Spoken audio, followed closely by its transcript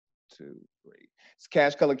2, 3. It's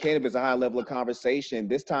Cash Color Cannabis, a high level of conversation.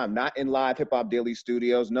 This time, not in live Hip Hop Daily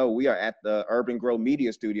Studios. No, we are at the Urban Grow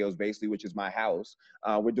Media Studios, basically, which is my house.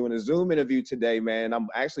 We're doing a Zoom interview today, man. I'm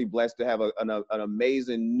actually blessed to have an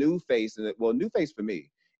amazing new face, new face for me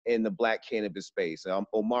in the Black cannabis space.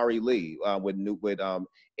 Omari Lee with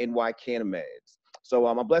NY Cannameds. So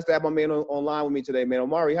I'm blessed to have my man online with me today, man.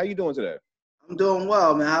 Omari, how you doing today? I'm doing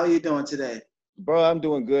well, man. How are you doing today? Bro, I'm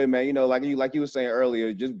doing good, man. You know, like you were saying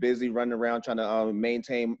earlier, just busy running around trying to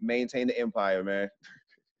maintain the empire, man.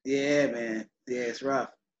 Yeah, man. Yeah, it's rough.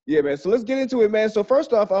 Yeah, man. So let's get into it, man. So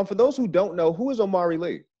first off, for those who don't know, who is Omari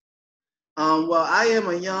Lee? Well, I am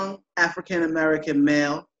a young African American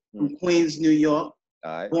male from Queens, New York,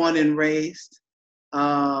 born and raised.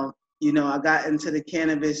 You know, I got into the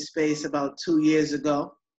cannabis space about 2 years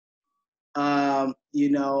ago. You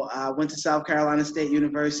know, I went to South Carolina State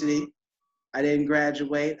University. I didn't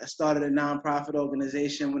graduate. I started a nonprofit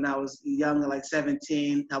organization when I was young, like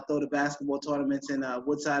 17, helped throw the basketball tournaments in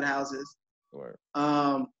Woodside houses. Sure.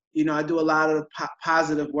 You know, I do a lot of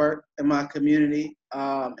positive work in my community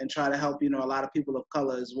and try to help, you know, a lot of people of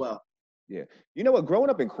color as well. Yeah. You know what, growing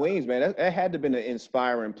up in Queens, man, that had to have been an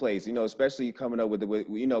inspiring place, you know, especially coming up with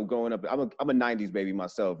you know, growing up, I'm a 90s baby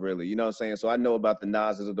myself, really, you know what I'm saying? So I know about the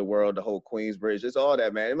Nas's of the world, the whole Queensbridge, it's all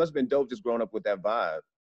that, man. It must have been dope just growing up with that vibe.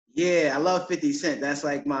 Yeah, I love 50 Cent. That's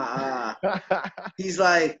like my, he's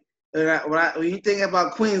like, when you think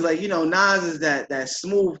about Queens, like, you know, Nas is that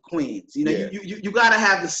smooth Queens. You know, yeah. you got to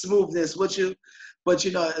have the smoothness with you. But,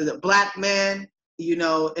 you know, as a black man, you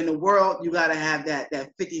know, in the world, you got to have that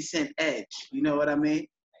 50 Cent edge. You know what I mean?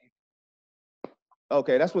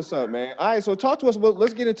 Okay, that's what's up, man. All right, so talk to us. Well,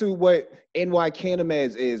 let's get into what NY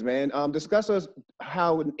Cannameds is, man. Discuss us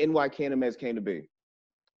how NY Cannameds came to be.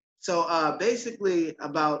 So basically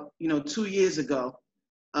about, you know, 2 years ago,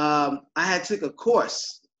 I had took a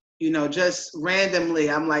course, you know, just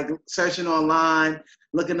randomly. I'm like searching online,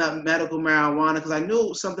 looking up medical marijuana because I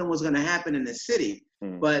knew something was going to happen in the city,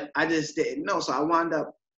 but I just didn't know. So I wound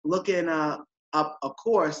up looking up a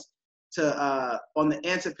course to on the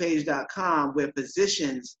answerpage.com where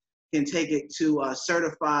physicians can take it to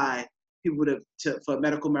certify people for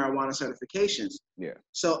medical marijuana certifications. Yeah.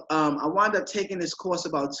 So I wound up taking this course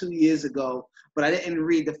about 2 years ago, but I didn't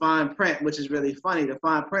read the fine print, which is really funny. The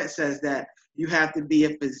fine print says that you have to be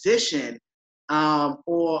a physician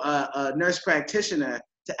or a nurse practitioner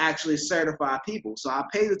to actually certify people. So I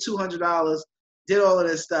paid the $200, did all of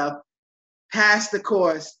this stuff, passed the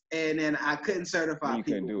course, and then I couldn't certify you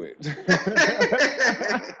people. You couldn't do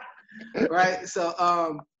it. Right?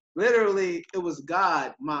 So literally, it was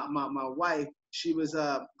God. My wife, she was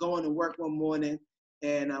going to work one morning,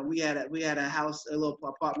 and we had a house, a little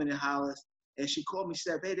apartment in Hollis, and she called me. She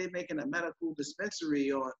said, "Hey, they're making a medical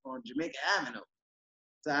dispensary on Jamaica Avenue."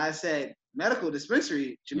 So I said, "Medical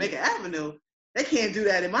dispensary, Jamaica Avenue? They can't do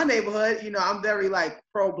that in my neighborhood." You know, I'm very like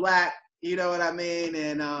pro-black. You know what I mean?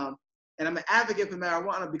 And I'm an advocate for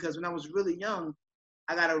marijuana because when I was really young,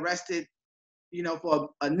 I got arrested, you know, for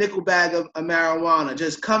a nickel bag of marijuana,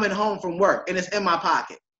 just coming home from work, and it's in my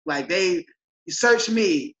pocket. Like they searched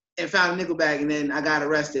me and found a nickel bag, and then I got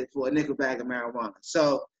arrested for a nickel bag of marijuana.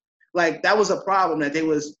 So, like that was a problem that they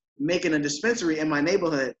was making a dispensary in my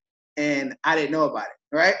neighborhood, and I didn't know about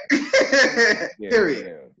it, right?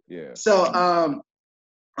 Period. Yeah. So,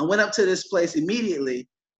 I went up to this place immediately,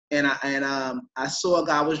 and I saw a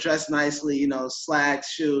guy was dressed nicely, you know,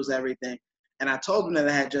 slacks, shoes, everything. And I told him that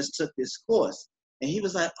I had just took this course. And he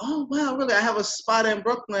was like, "Oh, wow, really? I have a spot in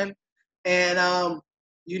Brooklyn. And,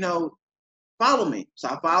 you know, follow me." So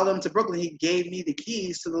I followed him to Brooklyn. He gave me the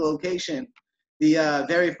keys to the location the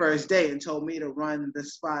very first day and told me to run the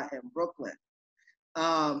spot in Brooklyn.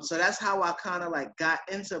 So that's how I kind of like got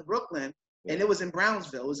into Brooklyn. And it was in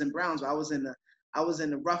Brownsville. It was in Brownsville. I was in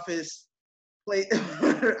the roughest place.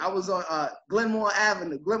 I was on Glenmore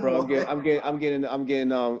Avenue. Glenmore. Bro, I'm getting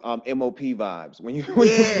MOP vibes when you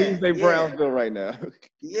say Brownsville right now.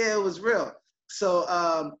 Yeah, it was real. So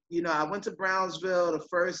you know, I went to Brownsville the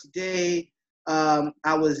first day.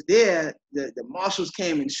 I was there. The marshals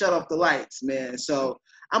came and shut off the lights, man. So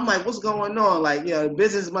I'm like, "What's going on? Like, you know,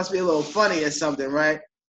 business must be a little funny or something, right?"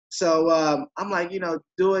 So I'm like, you know,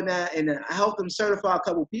 doing that, and I helped him certify a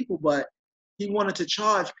couple people, but he wanted to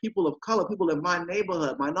charge people of color, people in my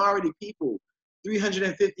neighborhood, minority people,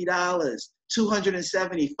 $350,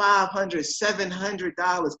 $270, $500,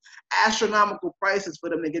 $700, astronomical prices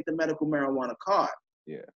for them to get the medical marijuana card.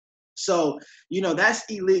 Yeah. So, you know, that's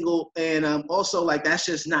illegal. And also, like, that's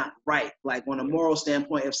just not right. Like, on a moral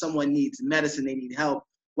standpoint, if someone needs medicine, they need help,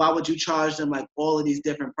 why would you charge them, like, all of these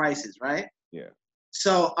different prices, right? Yeah.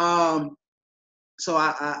 So, so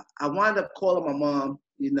I wound up calling my mom,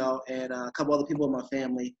 you know, and a couple other people in my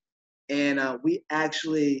family, and we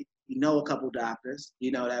actually know a couple doctors,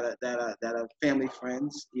 you know, that are family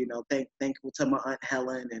friends, you know, thankful to my Aunt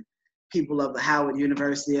Helen and people of the Howard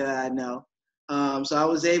University that I know. So I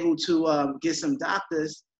was able to get some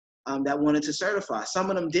doctors that wanted to certify.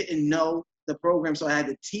 Some of them didn't know the program, so I had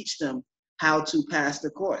to teach them how to pass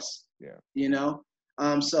the course. Yeah. You know,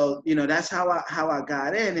 so you know that's how I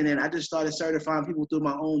got in, and then I just started certifying people through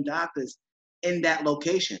my own doctors in that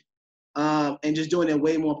location, and just doing it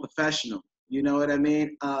way more professional. You know what I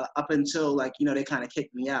mean? Up until like you know they kind of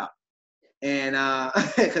kicked me out, and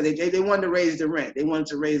because they wanted to raise the rent, they wanted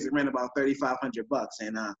to raise the rent about $3,500,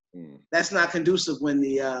 and that's not conducive when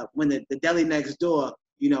the deli next door,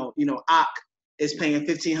 you know, Ock is paying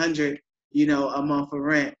 $1,500, you know, a month for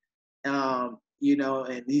rent. You know,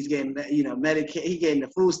 and he's getting, you know, Medicaid, he getting the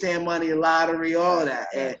food stamp money, lottery, all of that.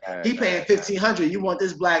 And he paying $1,500. You want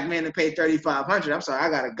this black man to pay $3,500? I'm sorry, I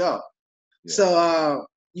gotta go. Yeah. So,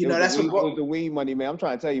 you know, that's what it was the weed money, man. I'm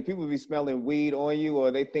trying to tell you, people be smelling weed on you, or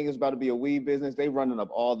they think it's about to be a weed business. They running up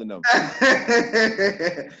all the numbers.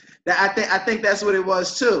 I think that's what it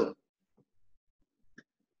was too.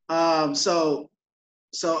 So,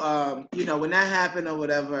 you know, when that happened or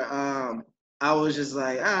whatever, I was just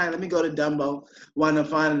like, all right, let me go to Dumbo. Wound up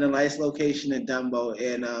finding a nice location in Dumbo,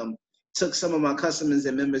 and took some of my customers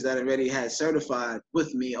and members that already had certified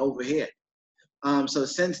with me over here. So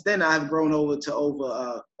since then, I've grown to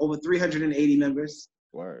over 380 members.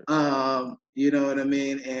 Word. You know what I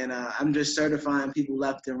mean? And I'm just certifying people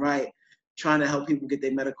left and right, trying to help people get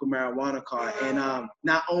their medical marijuana card. And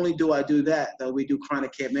not only do I do that, though, we do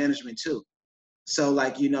chronic care management too. So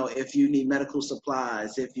like, you know, if you need medical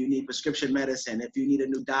supplies, if you need prescription medicine, if you need a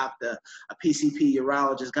new doctor, a PCP,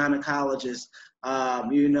 urologist, gynecologist,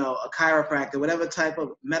 you know, a chiropractor, whatever type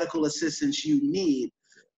of medical assistance you need,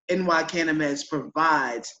 NY Cannameds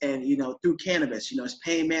provides, and, you know, through cannabis, you know, it's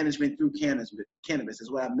pain management through cannabis is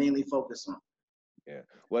what I mainly focus on. Yeah,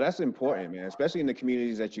 well, that's important, man, especially in the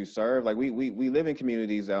communities that you serve. Like we live in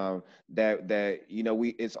communities that you know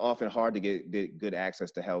it's often hard to get good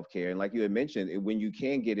access to healthcare. And like you had mentioned, when you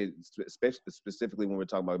can get it, specifically when we're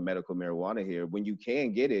talking about medical marijuana here, when you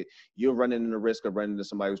can get it, you're running the risk of running into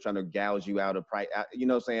somebody who's trying to gouge you out of you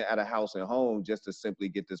know, saying out of house and home just to simply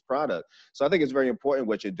get this product. So I think it's very important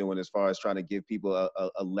what you're doing as far as trying to give people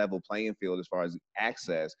a level playing field as far as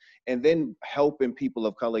access, and then helping people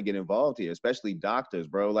of color get involved here, especially doctors,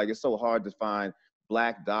 bro. Like it's so hard to find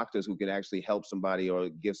Black doctors who can actually help somebody or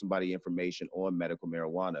give somebody information on medical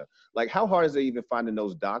marijuana. Like how hard is it even finding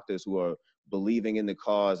those doctors who are believing in the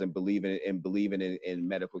cause and believing in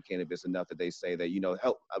medical cannabis enough that they say that, you know,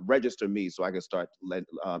 help register me so I can start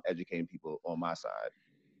educating people on my side?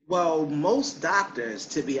 Well, most doctors,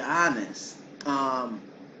 to be honest,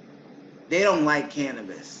 they don't like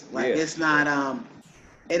cannabis. Like it's not,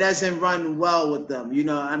 it doesn't run well with them. You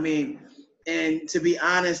know, I mean, and to be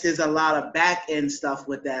honest, there's a lot of back end stuff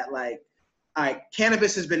with that. Like, all right,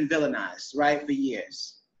 cannabis has been villainized, right, for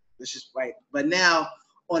years. This is right. But now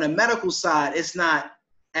on a medical side, it's not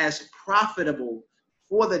as profitable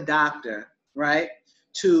for the doctor, right,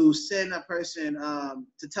 to send a person,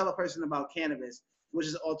 to tell a person about cannabis, which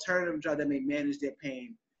is an alternative drug that may manage their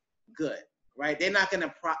pain good, right? They're not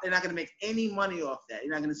gonna make any money off that.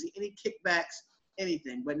 You're not gonna see any kickbacks,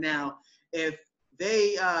 anything. But now, if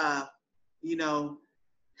they, you know,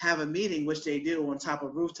 have a meeting, which they do on top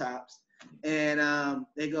of rooftops, and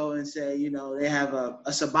they go and say, you know, they have a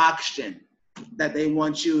Suboxone that they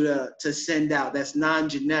want you to send out that's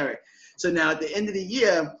non-generic. So now at the end of the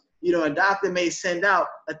year, you know, a doctor may send out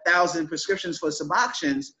 1,000 prescriptions for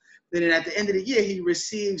Suboxones. Then at the end of the year, he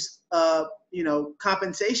receives, you know,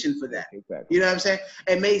 compensation for that. Exactly. You know what I'm saying?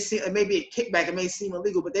 It may be a kickback. It may seem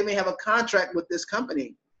illegal, but they may have a contract with this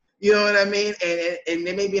company. You know what I mean? And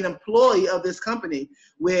they may be an employee of this company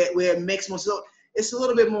where it makes more. So it's a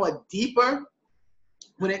little bit more deeper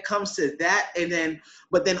when it comes to that. And then,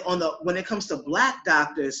 but then when it comes to Black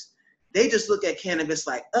doctors, they just look at cannabis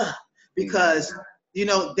like, because, you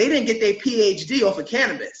know, they didn't get their PhD off of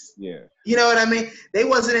cannabis. Yeah. You know what I mean? They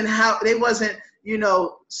wasn't, you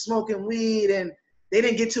know, smoking weed, and they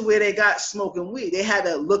didn't get to where they got smoking weed. They had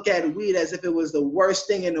to look at weed as if it was the worst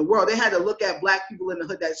thing in the world. They had to look at Black people in the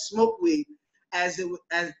hood that smoke weed as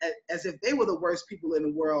if they were the worst people in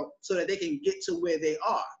the world, so that they can get to where they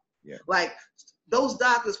are. Yeah. Like those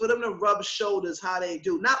doctors, for them to rub shoulders how they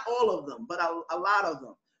do, not all of them, but a lot of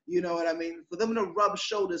them, you know what I mean? For them to rub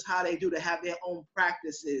shoulders how they do, to have their own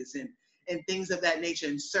practices and things of that nature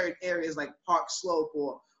in certain areas like Park Slope,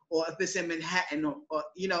 or if it's in Manhattan, or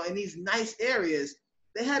you know, in these nice areas,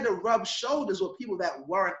 they had to rub shoulders with people that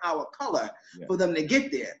weren't our color for them to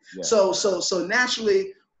get there. Yeah. So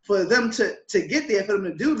naturally, for them to get there, for them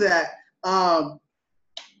to do that,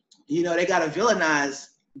 you know, they got to villainize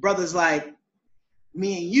brothers like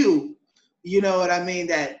me and you know what I mean,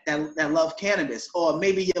 that love cannabis, or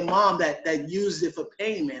maybe your mom that used it for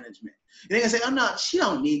pain management. And they're gonna say, oh no, she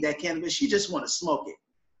don't need that cannabis, she just want to smoke it.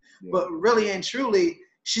 Yeah. But really and truly,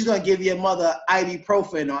 she's gonna give your mother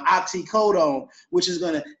ibuprofen or oxycodone, which is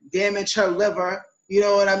gonna damage her liver. You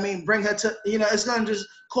know what I mean? Bring her to, you know, it's gonna just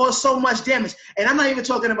cause so much damage. And I'm not even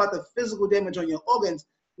talking about the physical damage on your organs.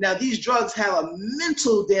 Now, these drugs have a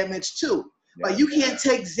mental damage too. Yeah. Like, you can't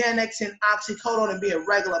take Xanax and oxycodone and be a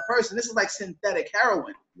regular person. This is like synthetic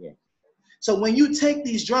heroin. Yeah. So when you take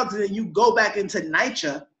these drugs and then you go back into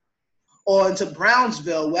NYCHA or into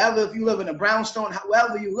Brownsville, wherever, if you live in a brownstone,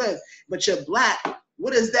 wherever you live, but you're black,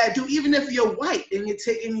 what does that do? Even if you're white and you're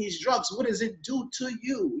taking these drugs, what does it do to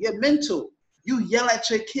you? Your mental. You yell at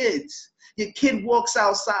your kids. Your kid walks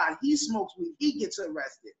outside. He smokes weed. He gets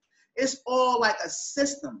arrested. It's all like a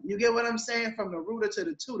system. You get what I'm saying? From the rooter to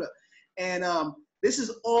the tutor. And this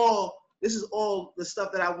is all the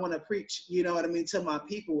stuff that I want to preach, you know what I mean, to my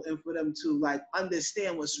people, and for them to like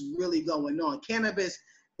understand what's really going on. Cannabis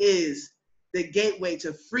is the gateway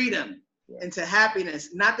to freedom and to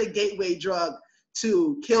happiness, not the gateway drug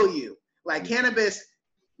to kill you. Like, cannabis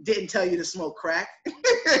didn't tell you to smoke crack.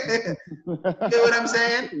 You know what I'm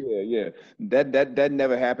saying? Yeah. That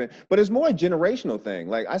never happened. But it's more a generational thing.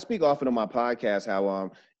 Like, I speak often on my podcast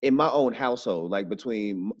how in my own household, like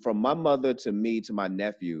from my mother to me to my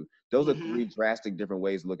nephew, those are three drastic different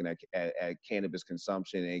ways of looking at cannabis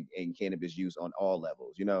consumption and cannabis use on all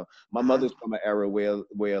levels. You know, my mother's from an era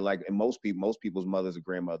where like, and most people's mothers and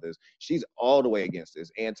grandmothers, she's all the way against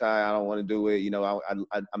this. I don't want to do it. You know,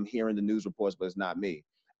 I'm hearing the news reports, but it's not me.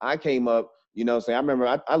 I came up, you know, I remember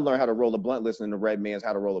I learned how to roll a blunt listening to Redman's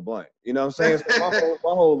How to Roll a Blunt. You know what I'm saying? So my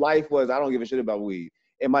whole life was, I don't give a shit about weed.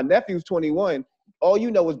 And my nephew's 21. All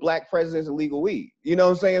you know is black presidents and legal weed. You know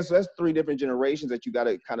what I'm saying? So that's three different generations that you got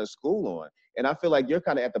to kind of school on. And I feel like you're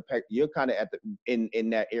kind of in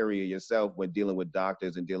that area yourself when dealing with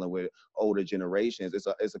doctors and dealing with older generations.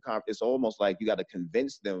 It's almost like you got to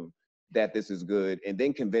convince them that this is good, and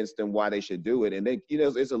then convince them why they should do it. And then, you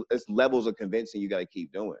know, it's levels of convincing you got to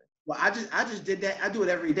keep doing. Well, I just did that. I do it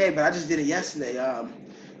every day, but I just did it yesterday.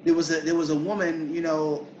 There was a woman, you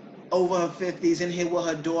know, over her 50s in here with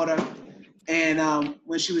her daughter. And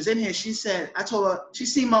when she was in here, she said, I told her, she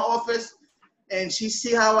seen my office and she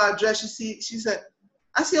see how I dress. She said,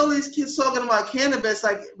 I see all these kids talking about cannabis.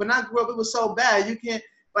 Like, when I grew up, it was so bad. You can't,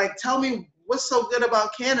 like, tell me what's so good about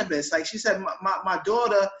cannabis. Like, she said, my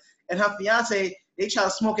daughter and her fiance, they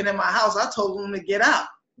tried smoking in my house. I told them to get out.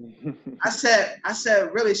 I said,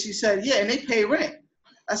 really? She said, yeah, and they pay rent.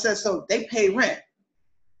 I said, so they pay rent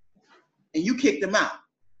and you kicked them out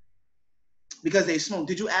because they smoke.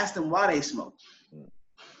 Did you ask them why they smoke?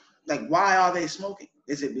 Like, why are they smoking?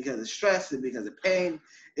 Is it because of stress? Is it because of pain?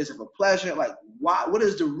 Is it for pleasure? Like, why? What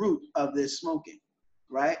is the root of this smoking,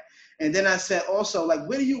 right? And then I said also, like,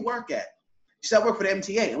 where do you work at? She said, I work for the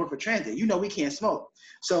MTA. I work for transit. You know we can't smoke.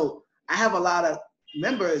 So I have a lot of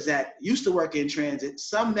members that used to work in transit,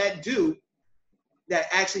 some that do, that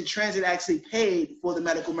actually transit actually paid for the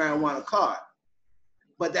medical marijuana card.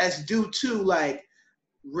 But that's due to like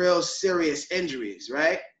real serious injuries,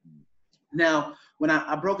 right? Now, when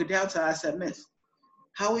I broke it down to her, I said, Miss,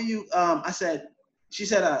 how are you? She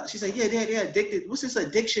said, yeah, they're addicted. What's this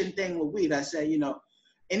addiction thing with weed? I said, you know,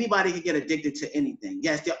 anybody can get addicted to anything.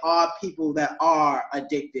 Yes, there are people that are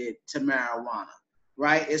addicted to marijuana,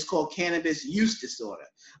 right? It's called cannabis use disorder.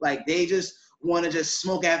 Like, they just want to just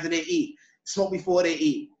smoke after they eat, smoke before they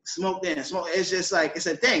eat, smoke then, smoke. It's just like, it's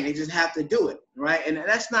a thing. They just have to do it, right? And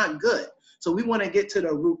that's not good. So we want to get to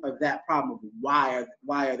the root of that problem. Why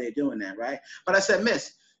are they doing that, right? But I said,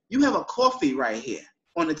 Miss, you have a coffee right here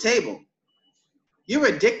on the table. You're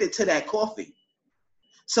addicted to that coffee.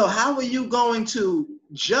 So how are you going to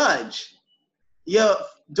judge your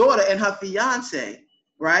daughter and her fiance,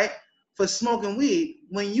 right, for smoking weed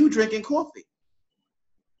when you drinking coffee?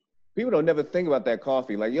 People don't never think about that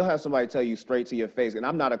coffee. Like, you'll have somebody tell you straight to your face, and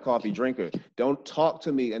I'm not a coffee drinker. Don't talk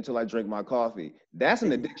to me until I drink my coffee. That's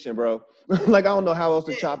an addiction, bro. Like, I don't know how else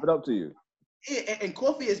to chop it up to you. And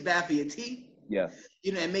coffee is bad for your teeth. Yeah.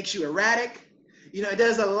 You know, it makes you erratic. You know, it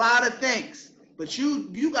does a lot of things. But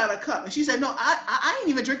you got a cup. And she said, no, I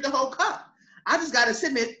didn't even drink the whole cup. I just got to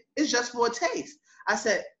sit there. It's just for a taste. I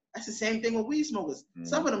said, that's the same thing with weed smokers. Mm-hmm.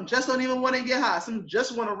 Some of them just don't even want to get high. Some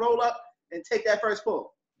just want to roll up and take that first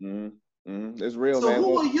pull. Mm-hmm. Mm-hmm. It's real, so man. So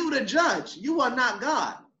who are you to judge? You are not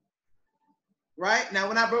God. right? Now,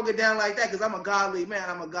 when I broke it down like that, because I'm a godly man,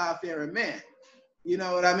 I'm a God-fearing man. You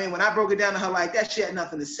know what I mean? When I broke it down to her like that, she had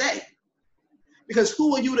nothing to say. Because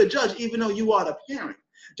who are you to judge, even though you are the parent?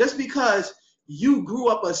 Just because you grew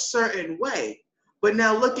up a certain way, but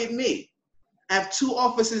now look at me. I have 2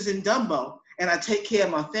 offices in Dumbo, and I take care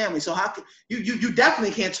of my family. So how can you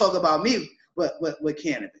definitely can't talk about me with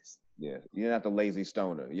cannabis. Yeah, you're not the lazy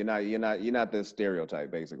stoner. You're not the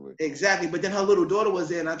stereotype, basically. Exactly. But then her little daughter was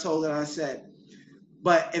there, and I told her, I said,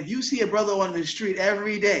 but if you see a brother on the street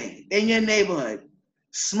every day in your neighborhood,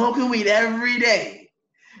 smoking weed every day,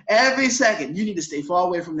 every second, you need to stay far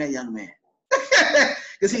away from that young man.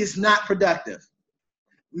 Because he's not productive.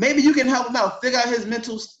 Maybe you can help him out, figure out his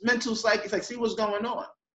mental psyche, like see what's going on.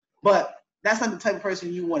 But that's not the type of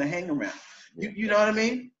person you want to hang around. You know what I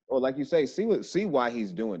mean? Or like you say, see why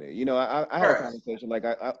he's doing it. You know, I had a conversation, like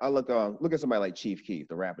I look at somebody like Chief Keef,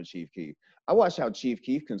 the rapper Chief Keef. I watch how Chief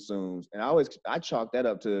Keef consumes, and I chalk that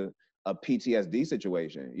up to a PTSD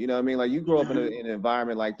situation. You know what I mean? Like you grow up in an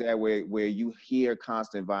environment like that where you hear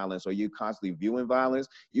constant violence or you constantly viewing violence,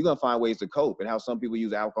 you're gonna find ways to cope. And how some people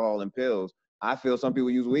use alcohol and pills, I feel some people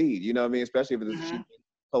use weed. You know what I mean? Especially if it's the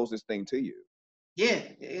closest thing to you. Yeah.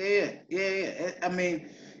 I mean,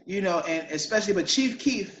 you know, and especially, but Chief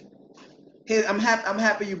Keef, I'm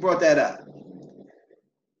happy you brought that up.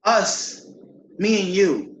 Us, me and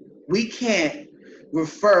you, we can't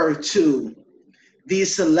refer to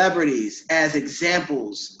these celebrities as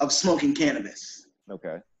examples of smoking cannabis.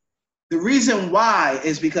 Okay. The reason why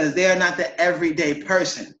is because they're not the everyday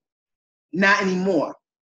person. Not anymore.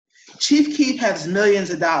 Chief Keef has millions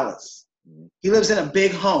of dollars. He lives in a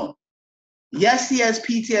big home. Yes, he has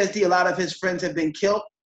PTSD. A lot of his friends have been killed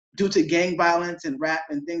due to gang violence and rap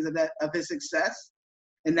and things of his success.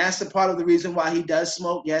 And that's a part of the reason why he does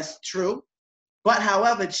smoke. Yes, true. But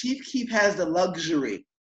however, Chief Keef has the luxury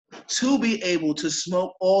to be able to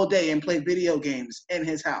smoke all day and play video games in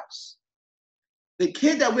his house. The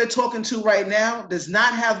kid that we're talking to right now does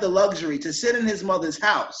not have the luxury to sit in his mother's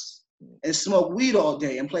house and smoke weed all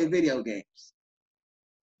day and play video games.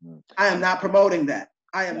 I am not promoting that.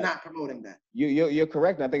 I am not promoting that. You're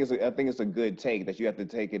correct. And I think it's a good take that you have to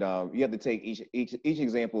take it. You have to take each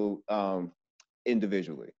example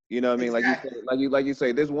individually. You know what I mean? Exactly. Like you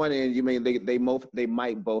say, there's one end. You mean they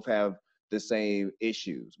might both have the same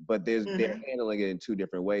issues, but they're handling it in 2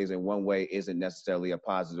 different ways, and one way isn't necessarily a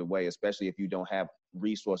positive way, especially if you don't have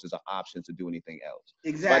resources or options to do anything else.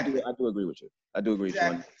 Exactly. So I do agree with you. I do agree with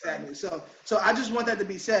you. Exactly. So I just want that to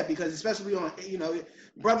be said, because especially on, you know,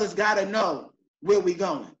 brothers gotta know where we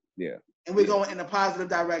going. Yeah. And we're going in a positive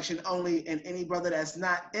direction only, and any brother that's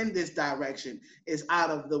not in this direction is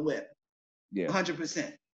out of the whip. Yeah.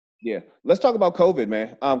 100%. Yeah, let's talk about COVID,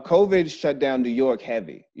 man. COVID shut down New York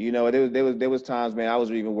heavy. You know, there was times, man, I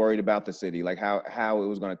was even worried about the city, like how it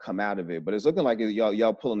was going to come out of it. But it's looking like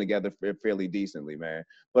y'all pulling together fairly decently, man.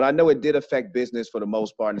 But I know it did affect business for the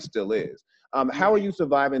most part, and it still is. How are you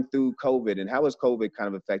surviving through COVID, and how has COVID kind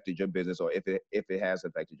of affected your business, or if it has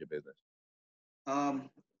affected your business?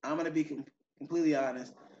 I'm going to be completely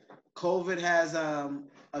honest. COVID has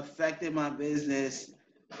affected my business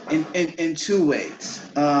in 2 ways.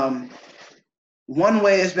 One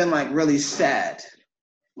way has been like really sad,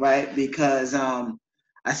 right? Because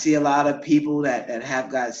I see a lot of people that have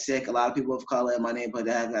got sick, a lot of people of color in my neighborhood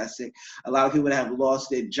that have got sick, a lot of people that have lost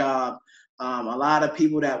their job, a lot of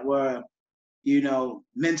people that were, you know,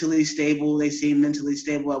 mentally stable. They seemed mentally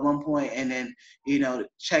stable at one point, and then, you know,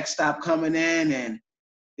 checks stopped coming in, and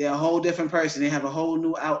they're a whole different person. They have a whole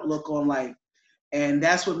new outlook on life. And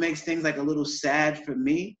that's what makes things like a little sad for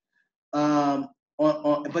me. But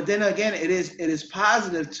then again, it is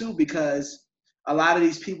positive too, because a lot of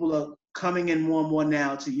these people are coming in more and more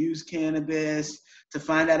now to use cannabis, to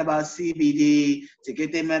find out about CBD, to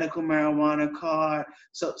get their medical marijuana card.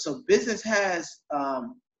 So business has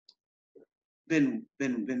been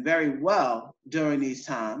very well during these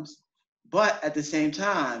times. But at the same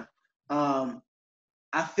time,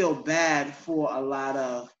 I feel bad for a lot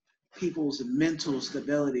of people's mental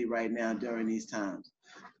stability right now during these times.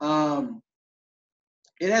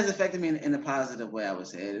 It has affected me in a positive way, I would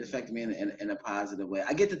say. It affected me in a positive way.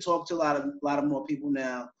 I get to talk to a lot more people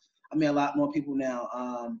now. A lot more people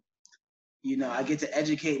now. You know, I get to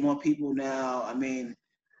educate more people now. I mean,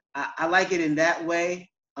 I like it in that way.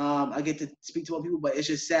 I get to speak to more people, but it's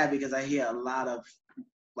just sad because I hear a lot of,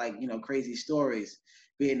 like, you know, crazy stories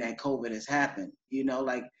being that COVID has happened. You know,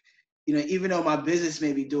 like, you know, even though my business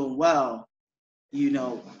may be doing well, you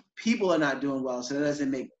know, people are not doing well, so that doesn't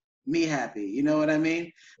make me happy. You know what I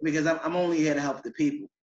mean? Because I'm only here to help the people.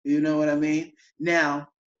 You know what I mean? Now,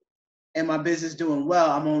 and my business doing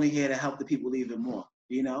well, I'm only here to help the people even more.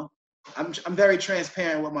 I'm very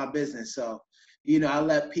transparent with my business, so I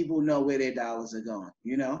let people know where their dollars are going.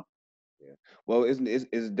 Yeah. Well,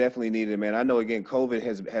 it's definitely needed, man. I know again, COVID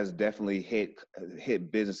has definitely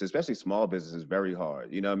hit businesses, especially small businesses, very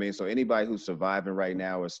hard. You know what I mean? So anybody who's surviving right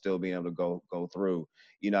now or still being able to go through,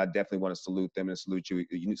 I definitely want to salute them and salute you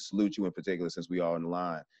in particular, since we are on the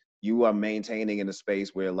line. You are maintaining in a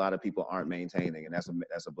space where a lot of people aren't maintaining, and that's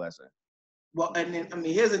a blessing. Well, and then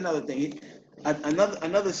here's another thing.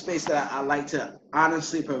 Another space that I like to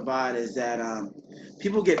honestly provide is that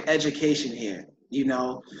people get education here.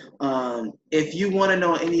 If you want to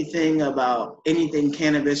know anything about anything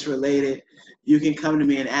cannabis related, you can come to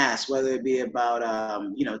me and ask, whether it be about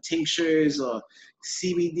tinctures or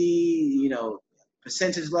CBD,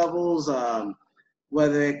 percentage levels,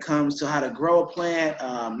 whether it comes to how to grow a plant,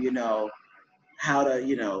 how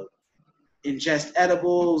to ingest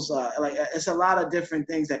edibles. Like it's a lot of different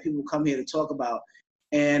things that people come here to talk about.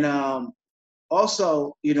 And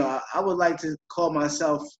also, I would like to call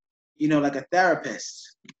myself, like a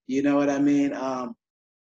therapist. You know what I mean? A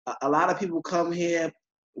lot of people come here,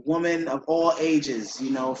 women of all ages,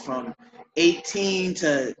 from 18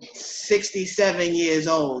 to 67 years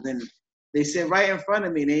old. And they sit right in front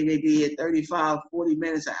of me. They may be at 35, 40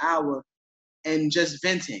 minutes, an hour, and just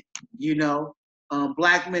venting,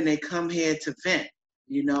 Black men, they come here to vent,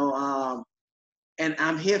 and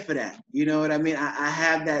I'm here for that. You know what I mean? I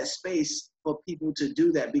have that space for people to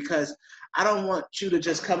do that, because I don't want you to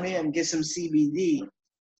just come in and get some CBD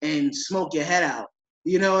and smoke your head out.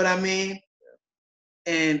 You know what I mean?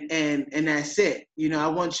 And that's it. I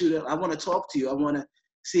want to talk to you. I want to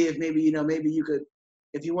see if maybe you could,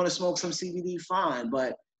 if you want to smoke some CBD, fine,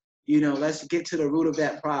 but let's get to the root of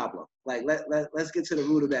that problem. Like let's get to the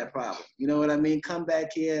root of that problem. You know what I mean? Come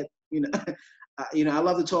back here. I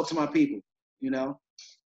love to talk to my people.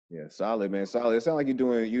 Yeah, solid, man. Solid. It sounds like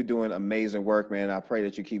you're doing amazing work, man. I pray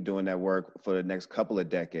that you keep doing that work for the next couple of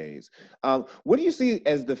decades. What do you see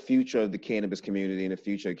as the future of the cannabis community and the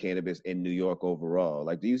future of cannabis in New York overall?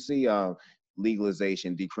 Like, do you see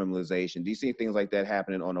legalization, decriminalization? Do you see things like that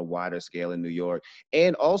happening on a wider scale in New York?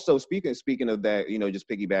 And also, speaking of that, just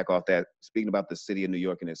piggyback off that, speaking about the city of New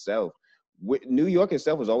York in itself. New York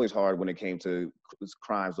itself was always hard when it came to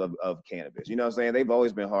crimes of cannabis. You know what I'm saying? They've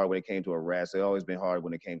always been hard when it came to arrests. They've always been hard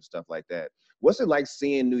when it came to stuff like that. What's it like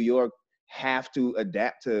seeing New York have to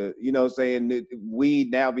adapt to, weed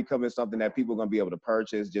now becoming something that people are going to be able to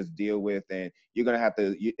purchase, just deal with, and you're going to have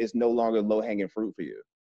to, it's no longer low-hanging fruit for you.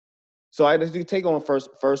 So I just take on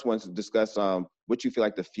first one to discuss what you feel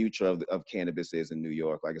like the future of cannabis is in New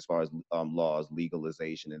York, like as far as laws,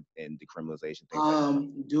 legalization, and decriminalization, things like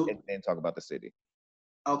that. And talk about the city.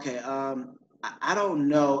 Okay. I don't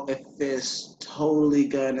know if it's totally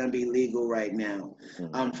gonna be legal right now,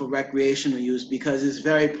 for recreational use, because it's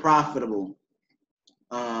very profitable.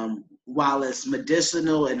 While it's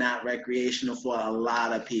medicinal and not recreational for a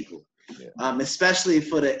lot of people. Yeah. Especially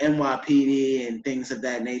for the NYPD and things of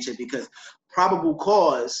that nature, because probable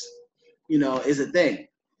cause, is a thing.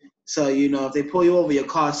 So, if they pull you over, your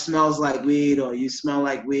car smells like weed or you smell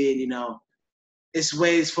like weed, it's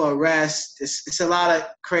ways for arrest. It's a lot of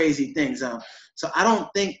crazy things. So I don't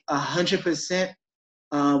think 100%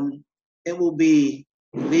 it will be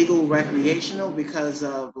legal recreational because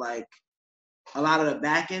of like a lot of the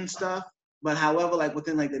back end stuff. But however, like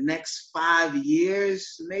within like the next 5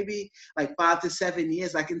 years, maybe like 5 to 7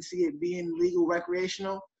 years, I can see it being legal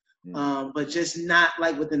recreational. But just not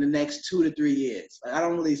like within the next 2 to 3 years. Like, I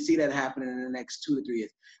don't really see that happening in the next 2 to 3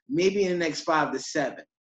 years. Maybe in the next 5 to 7,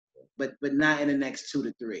 but not in the next 2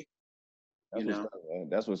 to 3.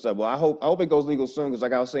 That's what's up. Well, I hope it goes legal soon, because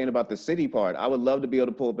like I was saying about the city part, I would love to be able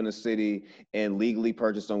to pull up in the city and legally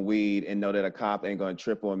purchase some weed and know that a cop ain't going to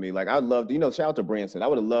trip on me. Like, I'd love to, shout out to Branson. I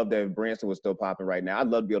would have loved that if Branson was still popping right now. I'd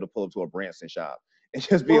love to be able to pull up to a Branson shop and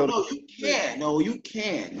just be able to. No, you can. No, you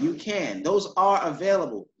can. You can. Those are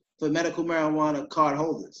available for medical marijuana card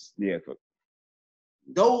holders. Yeah.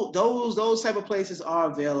 Those type of places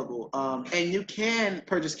are available. And you can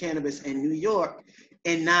purchase cannabis in New York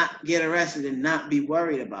and not get arrested and not be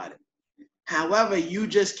worried about it. However, you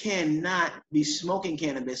just cannot be smoking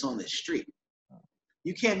cannabis on the street.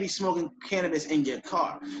 You can't be smoking cannabis in your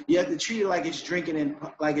car. You have to treat it like it's drinking and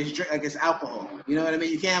like it's alcohol. You know what I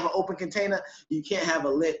mean? You can't have an open container. You can't have a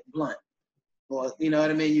lit blunt. Or you know what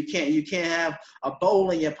I mean? You can't have a bowl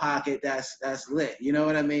in your pocket that's lit. You know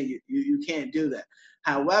what I mean? You can't do that.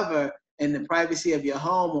 However, in the privacy of your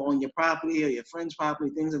home or on your property or your friend's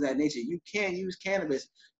property, things of that nature, you can use cannabis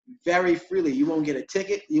very freely. You won't get a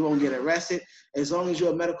ticket. You won't get arrested as long as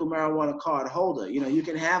you're a medical marijuana card holder. You know, you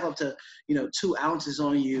can have up to, 2 ounces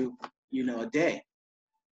on you, a day.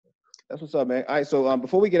 That's what's up, man. All right, so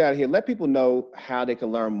before we get out of here, let people know how they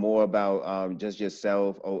can learn more about just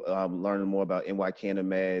yourself, or learning more about NY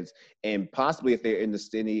Cannameds, and possibly if they're in the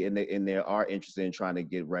city and they are interested in trying to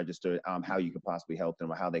get registered, how you could possibly help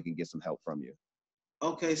them or how they can get some help from you.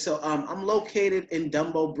 Okay, so I'm located in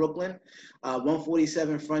Dumbo, Brooklyn,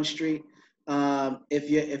 147 Front Street. If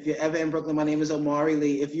you're ever in Brooklyn, my name is Omari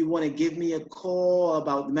Lee. If you want to give me a call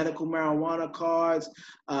about medical marijuana cards,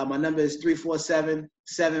 my number is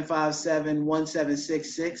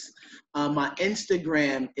 347-757-1766. My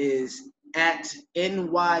Instagram is at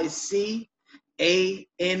NYCANNAMEDS_.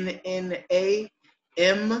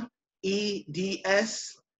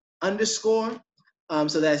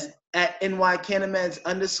 So that's at NY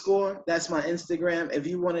Cannameds_. That's my Instagram. If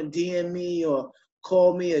you want to DM me or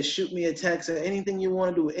call me or shoot me a text or anything you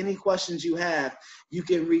want to do, any questions you have, you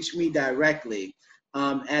can reach me directly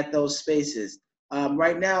at those spaces.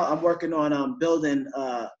 Right now, I'm working on building,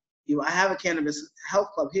 I have a cannabis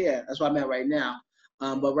health club here. That's where I'm at right now.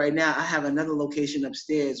 But right now, I have another location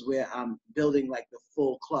upstairs where I'm building like the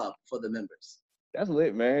full club for the members. That's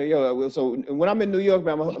lit, man. Yo, so when I'm in New York,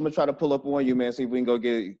 man, I'm gonna try to pull up on you, man. See if we can go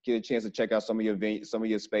get a chance to check out some of your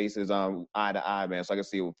spaces, eye to eye, man, so I can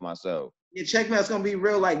see it for myself. Yeah, check me out. It's gonna be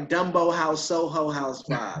real like Dumbo House, Soho House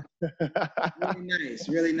vibe. Really nice,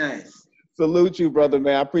 really nice. Salute you, brother,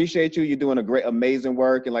 man. I appreciate you. You're doing amazing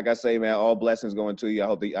work, and like I say, man, all blessings going to you.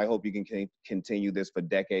 I hope you can continue this for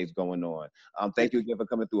decades going on. Thank you again for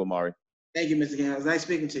coming through, Omari. Thank you, Mr. King. It was nice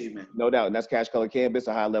speaking to you, man. No doubt. And that's Cash Color Cannabis,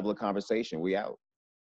 a high level of conversation. We out.